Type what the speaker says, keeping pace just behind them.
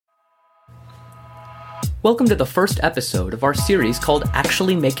Welcome to the first episode of our series called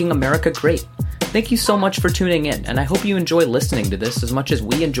Actually Making America Great. Thank you so much for tuning in, and I hope you enjoy listening to this as much as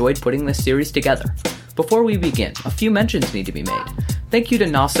we enjoyed putting this series together. Before we begin, a few mentions need to be made. Thank you to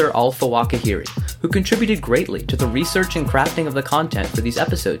Nasser Al-Fawakahiri, who contributed greatly to the research and crafting of the content for these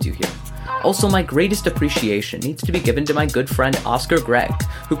episodes you hear. Also, my greatest appreciation needs to be given to my good friend Oscar Gregg,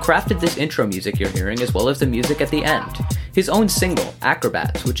 who crafted this intro music you're hearing as well as the music at the end. His own single,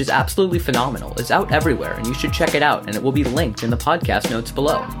 Acrobats, which is absolutely phenomenal, is out everywhere and you should check it out, and it will be linked in the podcast notes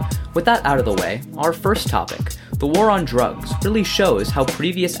below. With that out of the way, our first topic, the war on drugs, really shows how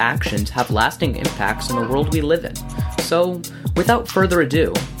previous actions have lasting impacts on the world we live in. So, without further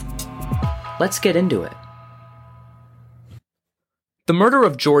ado, let's get into it. The murder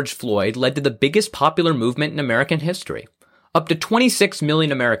of George Floyd led to the biggest popular movement in American history. Up to 26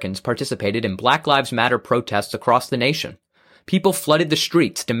 million Americans participated in Black Lives Matter protests across the nation. People flooded the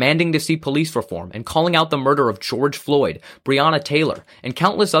streets demanding to see police reform and calling out the murder of George Floyd, Breonna Taylor, and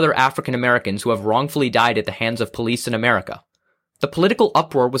countless other African Americans who have wrongfully died at the hands of police in America. The political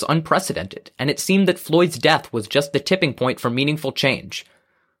uproar was unprecedented, and it seemed that Floyd's death was just the tipping point for meaningful change.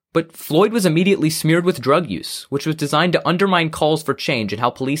 But Floyd was immediately smeared with drug use, which was designed to undermine calls for change in how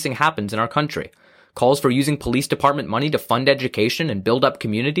policing happens in our country. Calls for using police department money to fund education and build up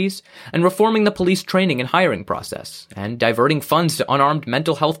communities, and reforming the police training and hiring process, and diverting funds to unarmed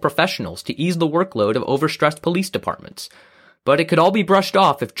mental health professionals to ease the workload of overstressed police departments. But it could all be brushed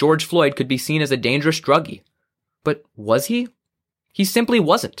off if George Floyd could be seen as a dangerous druggie. But was he? He simply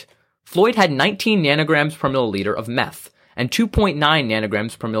wasn't. Floyd had 19 nanograms per milliliter of meth, and 2.9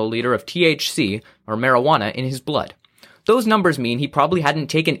 nanograms per milliliter of THC, or marijuana, in his blood. Those numbers mean he probably hadn't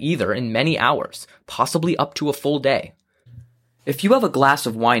taken either in many hours, possibly up to a full day. If you have a glass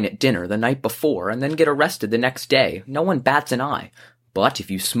of wine at dinner the night before and then get arrested the next day, no one bats an eye. But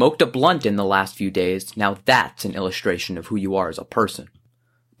if you smoked a blunt in the last few days, now that's an illustration of who you are as a person.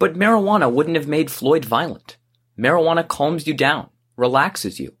 But marijuana wouldn't have made Floyd violent. Marijuana calms you down,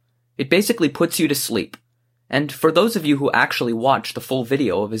 relaxes you. It basically puts you to sleep. And for those of you who actually watched the full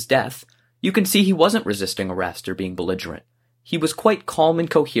video of his death, you can see he wasn't resisting arrest or being belligerent. He was quite calm and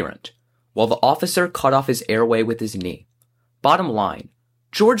coherent, while the officer cut off his airway with his knee. Bottom line,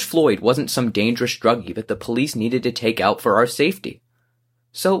 George Floyd wasn't some dangerous druggie that the police needed to take out for our safety.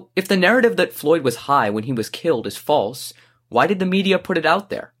 So, if the narrative that Floyd was high when he was killed is false, why did the media put it out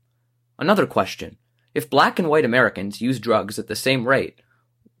there? Another question, if black and white Americans use drugs at the same rate,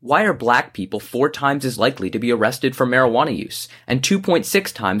 why are black people 4 times as likely to be arrested for marijuana use, and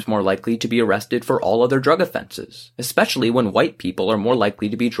 2.6 times more likely to be arrested for all other drug offenses, especially when white people are more likely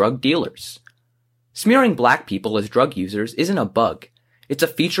to be drug dealers? Smearing black people as drug users isn't a bug. It's a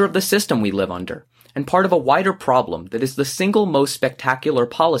feature of the system we live under, and part of a wider problem that is the single most spectacular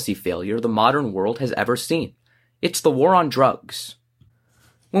policy failure the modern world has ever seen. It's the war on drugs.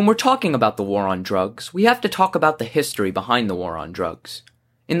 When we're talking about the war on drugs, we have to talk about the history behind the war on drugs.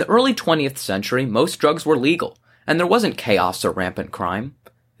 In the early 20th century, most drugs were legal, and there wasn't chaos or rampant crime.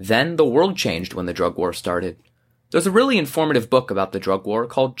 Then, the world changed when the drug war started. There's a really informative book about the drug war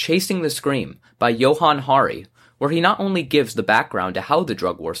called Chasing the Scream by Johann Hari, where he not only gives the background to how the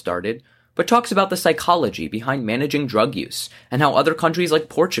drug war started, but talks about the psychology behind managing drug use, and how other countries like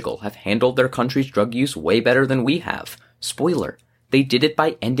Portugal have handled their country's drug use way better than we have. Spoiler, they did it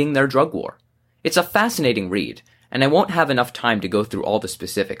by ending their drug war. It's a fascinating read, and I won't have enough time to go through all the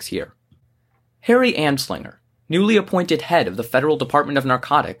specifics here. Harry Anslinger, newly appointed head of the Federal Department of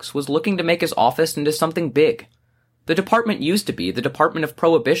Narcotics, was looking to make his office into something big. The department used to be the Department of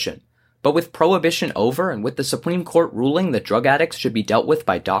Prohibition, but with Prohibition over and with the Supreme Court ruling that drug addicts should be dealt with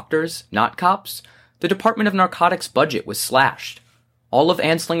by doctors, not cops, the Department of Narcotics budget was slashed. All of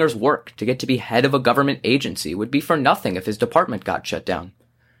Anslinger's work to get to be head of a government agency would be for nothing if his department got shut down.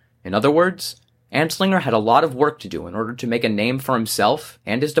 In other words, Anslinger had a lot of work to do in order to make a name for himself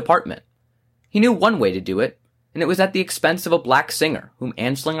and his department. He knew one way to do it, and it was at the expense of a black singer whom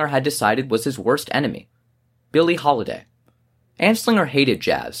Anslinger had decided was his worst enemy, Billie Holiday. Anslinger hated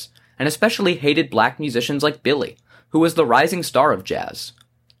jazz, and especially hated black musicians like Billie, who was the rising star of jazz.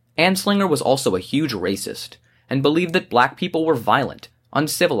 Anslinger was also a huge racist, and believed that black people were violent,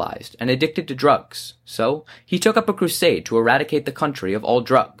 uncivilized, and addicted to drugs, so he took up a crusade to eradicate the country of all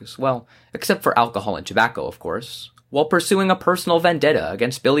drugs, well, except for alcohol and tobacco, of course, while pursuing a personal vendetta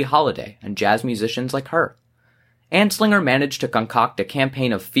against Billie Holiday and jazz musicians like her. Anslinger managed to concoct a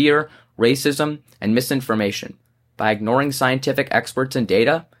campaign of fear, racism, and misinformation, by ignoring scientific experts and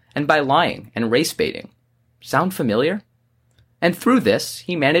data, and by lying and race baiting. Sound familiar? And through this,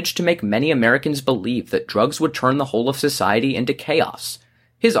 he managed to make many Americans believe that drugs would turn the whole of society into chaos.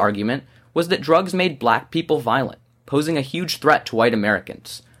 His argument was that drugs made black people violent, posing a huge threat to white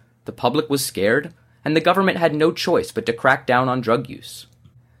Americans. The public was scared, and the government had no choice but to crack down on drug use.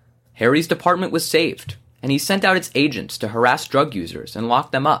 Harry's department was saved, and he sent out its agents to harass drug users and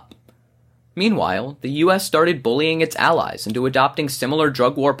lock them up. Meanwhile, the U.S. started bullying its allies into adopting similar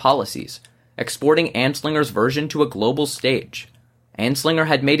drug war policies, exporting Anslinger's version to a global stage. Anslinger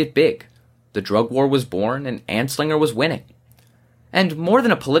had made it big. The drug war was born, and Anslinger was winning. And more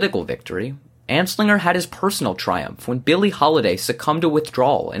than a political victory, Anslinger had his personal triumph when Billie Holiday succumbed to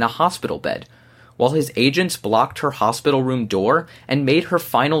withdrawal in a hospital bed, while his agents blocked her hospital room door and made her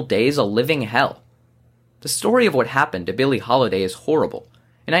final days a living hell. The story of what happened to Billie Holiday is horrible,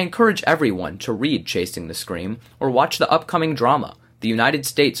 and I encourage everyone to read Chasing the Scream or watch the upcoming drama, The United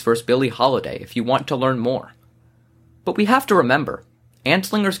States vs. Billie Holiday, if you want to learn more. But we have to remember,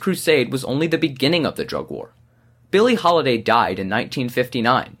 Anslinger's crusade was only the beginning of the drug war. Billie Holiday died in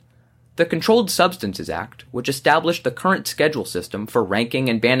 1959. The Controlled Substances Act, which established the current schedule system for ranking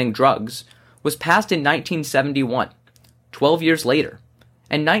and banning drugs, was passed in 1971, 12 years later.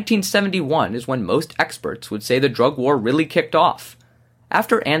 And 1971 is when most experts would say the drug war really kicked off.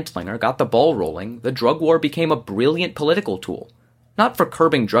 After Anslinger got the ball rolling, the drug war became a brilliant political tool, not for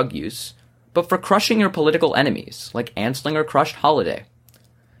curbing drug use, but for crushing your political enemies, like Anslinger crushed Holiday.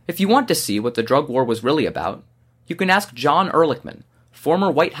 If you want to see what the drug war was really about, you can ask John Ehrlichman,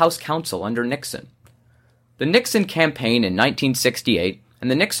 former White House counsel under Nixon. The Nixon campaign in 1968 and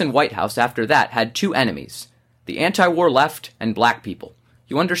the Nixon White House after that had two enemies, the anti-war left and black people.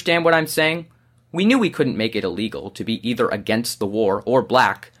 You understand what I'm saying? We knew we couldn't make it illegal to be either against the war or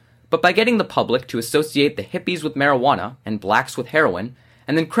black, but by getting the public to associate the hippies with marijuana and blacks with heroin,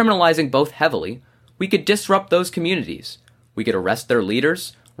 and then criminalizing both heavily, we could disrupt those communities. We could arrest their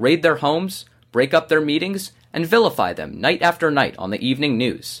leaders, raid their homes, break up their meetings, and vilify them night after night on the evening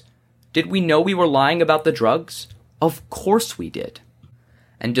news. Did we know we were lying about the drugs? Of course we did.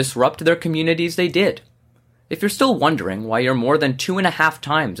 And disrupt their communities they did. If you're still wondering why you're more than 2.5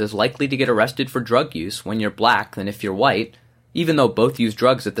 times as likely to get arrested for drug use when you're black than if you're white, even though both use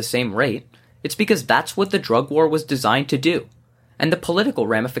drugs at the same rate, it's because that's what the drug war was designed to do. And the political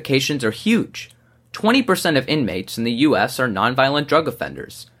ramifications are huge. 20% of inmates in the U.S. are nonviolent drug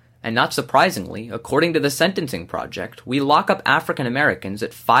offenders. And not surprisingly, according to the Sentencing Project, we lock up African Americans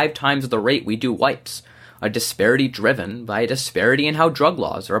at 5 times the rate we do whites, a disparity driven by a disparity in how drug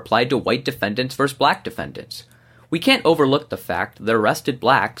laws are applied to white defendants versus black defendants. We can't overlook the fact that arrested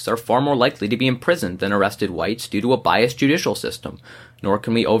blacks are far more likely to be imprisoned than arrested whites due to a biased judicial system, nor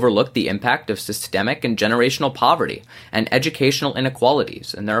can we overlook the impact of systemic and generational poverty and educational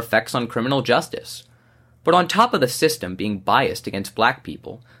inequalities and their effects on criminal justice. But on top of the system being biased against black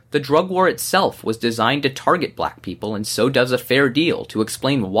people, the drug war itself was designed to target black people, and so does A Fair Deal to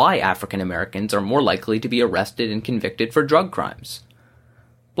explain why African Americans are more likely to be arrested and convicted for drug crimes.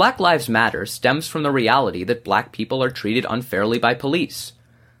 Black Lives Matter stems from the reality that black people are treated unfairly by police.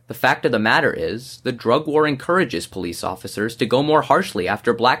 The fact of the matter is, the drug war encourages police officers to go more harshly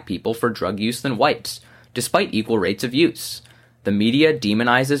after black people for drug use than whites, despite equal rates of use. The media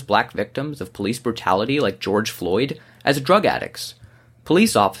demonizes black victims of police brutality like George Floyd as drug addicts.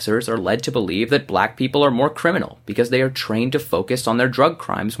 Police officers are led to believe that black people are more criminal because they are trained to focus on their drug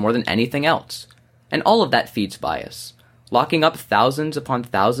crimes more than anything else. And all of that feeds bias, locking up thousands upon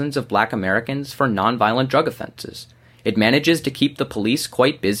thousands of black Americans for nonviolent drug offenses. It manages to keep the police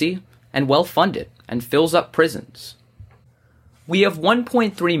quite busy and well-funded and fills up prisons. We have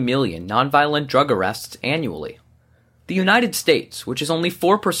 1.3 million nonviolent drug arrests annually. The United States, which is only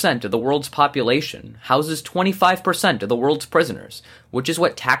 4% of the world's population, houses 25% of the world's prisoners, which is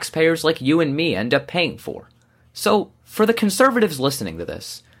what taxpayers like you and me end up paying for. So, for the conservatives listening to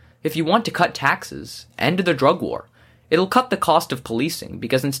this, if you want to cut taxes, end the drug war, it'll cut the cost of policing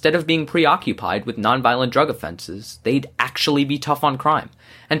because instead of being preoccupied with nonviolent drug offenses, they'd actually be tough on crime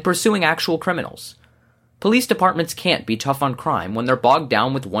and pursuing actual criminals. Police departments can't be tough on crime when they're bogged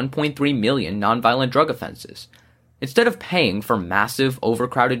down with 1.3 million nonviolent drug offenses. Instead of paying for massive,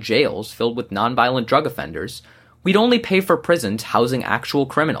 overcrowded jails filled with nonviolent drug offenders, we'd only pay for prisons housing actual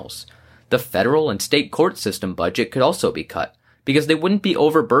criminals. The federal and state court system budget could also be cut, because they wouldn't be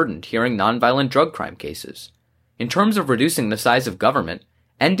overburdened hearing nonviolent drug crime cases. In terms of reducing the size of government,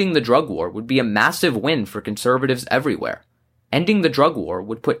 ending the drug war would be a massive win for conservatives everywhere. Ending the drug war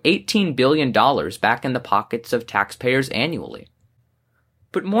would put $18 billion back in the pockets of taxpayers annually.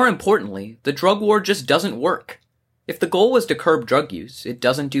 But more importantly, the drug war just doesn't work. If the goal was to curb drug use, it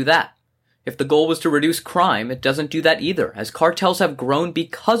doesn't do that. If the goal was to reduce crime, it doesn't do that either, as cartels have grown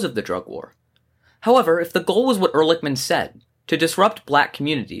because of the drug war. However, if the goal was what Ehrlichman said, To disrupt black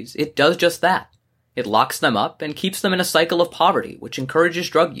communities, it does just that. It locks them up and keeps them in a cycle of poverty, which encourages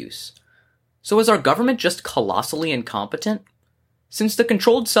drug use. So is our government just colossally incompetent? Since the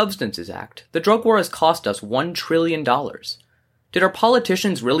Controlled Substances Act, the drug war has cost us $1 trillion. Did our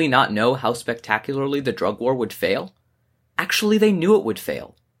politicians really not know how spectacularly the drug war would fail? Actually, they knew it would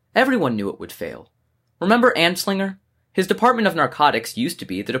fail. Everyone knew it would fail. Remember Anslinger? His Department of Narcotics used to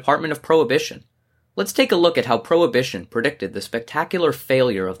be the Department of Prohibition. Let's take a look at how Prohibition predicted the spectacular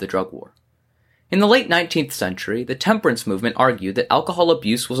failure of the drug war. In the late 19th century, the temperance movement argued that alcohol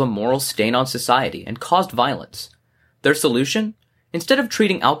abuse was a moral stain on society and caused violence. Their solution? Instead of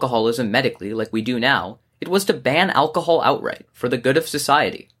treating alcoholism medically like we do now, it was to ban alcohol outright for the good of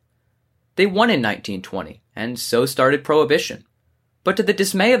society. They won in 1920, and so started Prohibition. But to the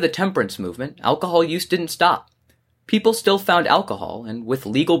dismay of the temperance movement, alcohol use didn't stop. People still found alcohol, and with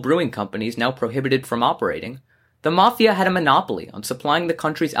legal brewing companies now prohibited from operating, the mafia had a monopoly on supplying the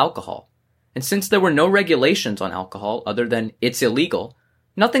country's alcohol. And since there were no regulations on alcohol other than it's illegal,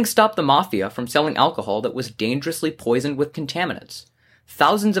 nothing stopped the mafia from selling alcohol that was dangerously poisoned with contaminants.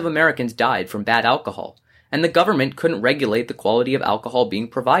 Thousands of Americans died from bad alcohol, and the government couldn't regulate the quality of alcohol being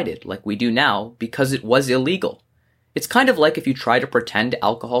provided like we do now because it was illegal. It's kind of like if you try to pretend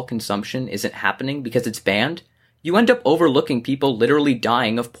alcohol consumption isn't happening because it's banned, you end up overlooking people literally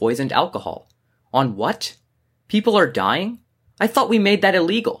dying of poisoned alcohol. On what? People are dying? I thought we made that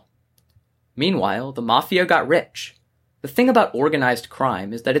illegal. Meanwhile, the mafia got rich. The thing about organized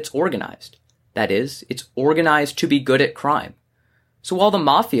crime is that it's organized. That is, it's organized to be good at crime. So while the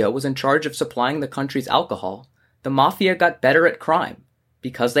mafia was in charge of supplying the country's alcohol, the mafia got better at crime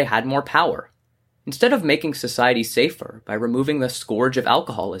because they had more power. Instead of making society safer by removing the scourge of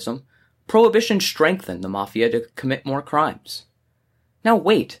alcoholism, Prohibition strengthened the mafia to commit more crimes. Now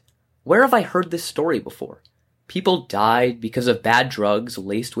wait, where have I heard this story before? People died because of bad drugs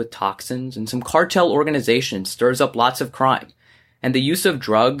laced with toxins, and some cartel organization stirs up lots of crime. And the use of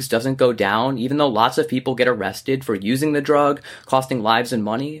drugs doesn't go down, even though lots of people get arrested for using the drug, costing lives and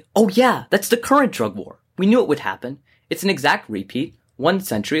money. Oh yeah, that's the current drug war. We knew it would happen. It's an exact repeat, 1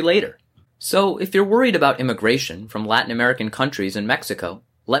 century later. So, if you're worried about immigration from Latin American countries and Mexico,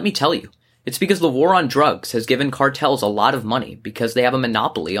 let me tell you, it's because the war on drugs has given cartels a lot of money because they have a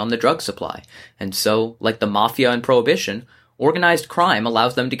monopoly on the drug supply. And so, like the mafia and Prohibition, organized crime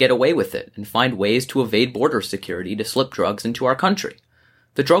allows them to get away with it and find ways to evade border security to slip drugs into our country.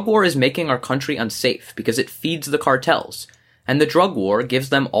 The drug war is making our country unsafe because it feeds the cartels, and the drug war gives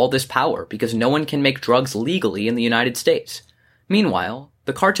them all this power because no one can make drugs legally in the United States. Meanwhile,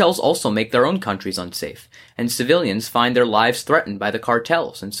 the cartels also make their own countries unsafe, and civilians find their lives threatened by the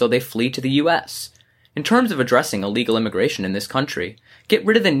cartels, and so they flee to the U.S. In terms of addressing illegal immigration in this country, get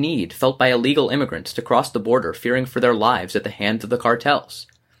rid of the need felt by illegal immigrants to cross the border fearing for their lives at the hands of the cartels.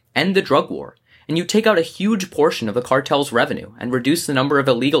 End the drug war, and you take out a huge portion of the cartel's revenue and reduce the number of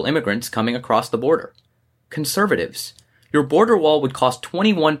illegal immigrants coming across the border. Conservatives, your border wall would cost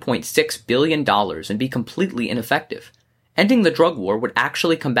 $21.6 billion and be completely ineffective. Ending the drug war would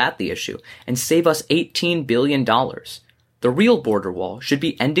actually combat the issue and save us $18 billion. The real border wall should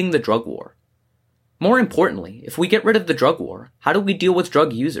be ending the drug war. More importantly, if we get rid of the drug war, how do we deal with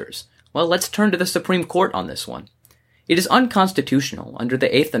drug users? Well, let's turn to the Supreme Court on this one. It is unconstitutional under the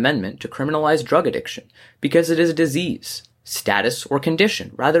 8th Amendment to criminalize drug addiction because it is a disease, status, or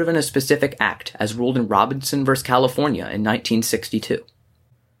condition rather than a specific act as ruled in Robinson v. California in 1962.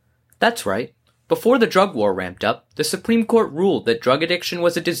 That's right. Before the drug war ramped up, the Supreme Court ruled that drug addiction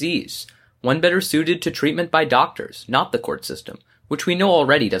was a disease, one better suited to treatment by doctors, not the court system, which we know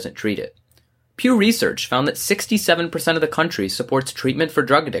already doesn't treat it. Pew Research found that 67% of the country supports treatment for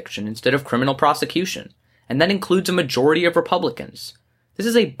drug addiction instead of criminal prosecution, and that includes a majority of Republicans. This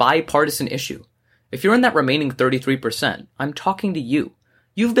is a bipartisan issue. If you're in that remaining 33%, I'm talking to you.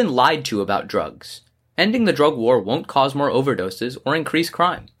 You've been lied to about drugs. Ending the drug war won't cause more overdoses or increase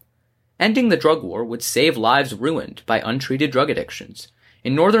crime. Ending the drug war would save lives ruined by untreated drug addictions.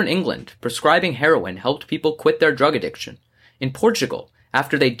 In northern England, prescribing heroin helped people quit their drug addiction. In Portugal,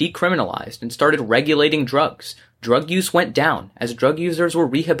 after they decriminalized and started regulating drugs, drug use went down as drug users were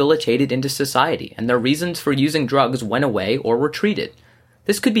rehabilitated into society and their reasons for using drugs went away or were treated.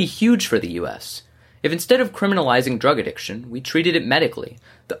 This could be huge for the US. If instead of criminalizing drug addiction, we treated it medically,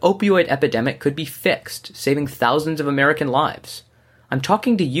 the opioid epidemic could be fixed, saving thousands of American lives. I'm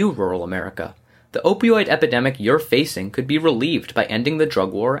talking to you, rural America. The opioid epidemic you're facing could be relieved by ending the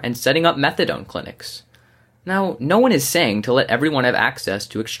drug war and setting up methadone clinics. Now, no one is saying to let everyone have access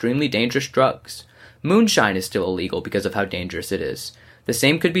to extremely dangerous drugs. Moonshine is still illegal because of how dangerous it is. The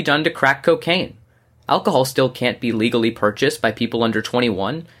same could be done to crack cocaine. Alcohol still can't be legally purchased by people under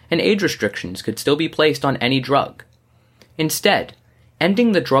 21, and age restrictions could still be placed on any drug. Instead,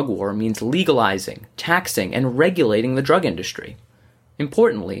 ending the drug war means legalizing, taxing, and regulating the drug industry.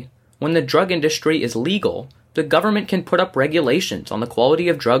 Importantly, when the drug industry is legal, the government can put up regulations on the quality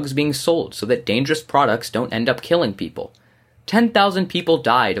of drugs being sold so that dangerous products don't end up killing people. 10,000 people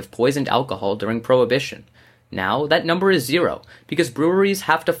died of poisoned alcohol during Prohibition. Now, that number is 0, because breweries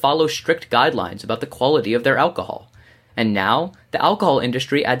have to follow strict guidelines about the quality of their alcohol. And now, the alcohol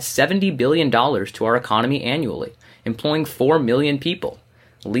industry adds $70 billion to our economy annually, employing 4 million people.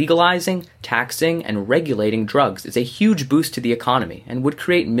 Legalizing, taxing, and regulating drugs is a huge boost to the economy and would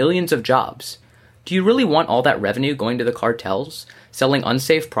create millions of jobs. Do you really want all that revenue going to the cartels, selling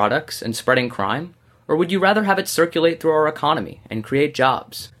unsafe products and spreading crime? Or would you rather have it circulate through our economy and create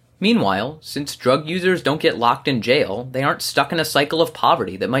jobs? Meanwhile, since drug users don't get locked in jail, they aren't stuck in a cycle of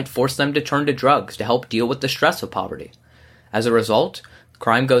poverty that might force them to turn to drugs to help deal with the stress of poverty. As a result,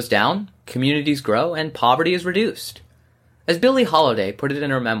 crime goes down, communities grow, and poverty is reduced. As Billie Holiday put it in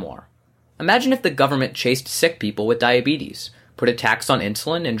her memoir, imagine if the government chased sick people with diabetes, put a tax on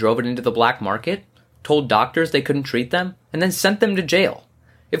insulin and drove it into the black market, told doctors they couldn't treat them, and then sent them to jail.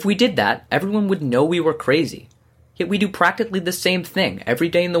 If we did that, everyone would know we were crazy. Yet we do practically the same thing every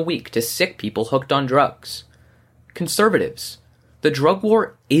day in the week to sick people hooked on drugs. Conservatives, the drug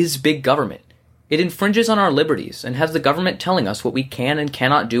war is big government. It infringes on our liberties and has the government telling us what we can and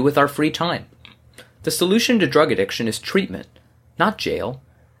cannot do with our free time. The solution to drug addiction is treatment, not jail.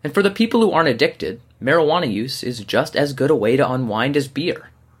 And for the people who aren't addicted, marijuana use is just as good a way to unwind as beer.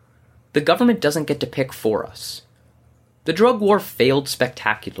 The government doesn't get to pick for us. The drug war failed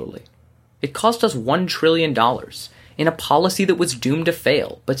spectacularly. It cost us $1 trillion in a policy that was doomed to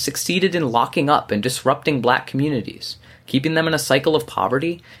fail, but succeeded in locking up and disrupting black communities, keeping them in a cycle of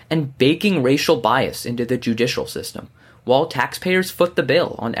poverty, and baking racial bias into the judicial system, while taxpayers foot the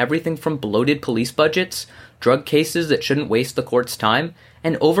bill on everything from bloated police budgets, drug cases that shouldn't waste the court's time,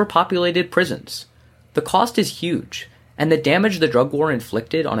 and overpopulated prisons. The cost is huge, and the damage the drug war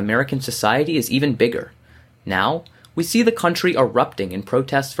inflicted on American society is even bigger. Now, we see the country erupting in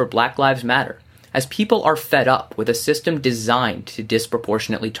protests for Black Lives Matter, as people are fed up with a system designed to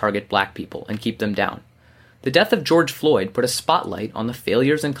disproportionately target black people and keep them down. The death of George Floyd put a spotlight on the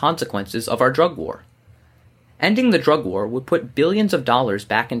failures and consequences of our drug war. Ending the drug war would put billions of dollars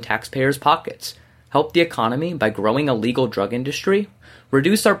back in taxpayers' pockets, help the economy by growing a legal drug industry,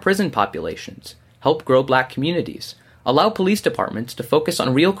 reduce our prison populations, help grow black communities, allow police departments to focus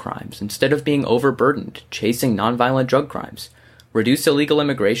on real crimes instead of being overburdened chasing nonviolent drug crimes, reduce illegal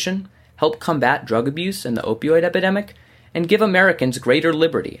immigration, help combat drug abuse and the opioid epidemic, and give Americans greater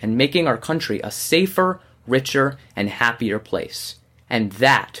liberty and making our country a safer, richer, and happier place. And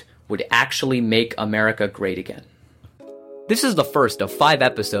that would actually make America great again. This is the first of 5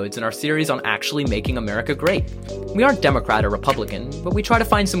 episodes in our series on actually making America great. We aren't Democrat or Republican, but we try to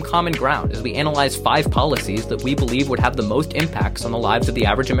find some common ground as we analyze 5 policies that we believe would have the most impacts on the lives of the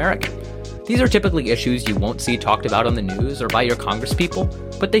average American. These are typically issues you won't see talked about on the news or by your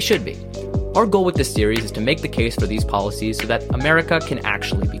congresspeople, but they should be. Our goal with this series is to make the case for these policies so that America can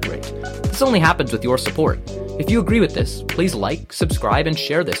actually be great. This only happens with your support. If you agree with this, please like, subscribe, and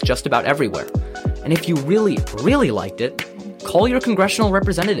share this just about everywhere. And if you really, really liked it, call your congressional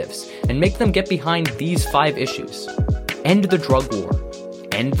representatives and make them get behind these 5 issues. End the drug war.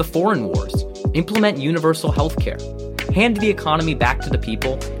 End the foreign wars. Implement universal health care. Hand the economy back to the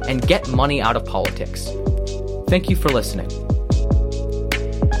people and get money out of politics. Thank you for listening.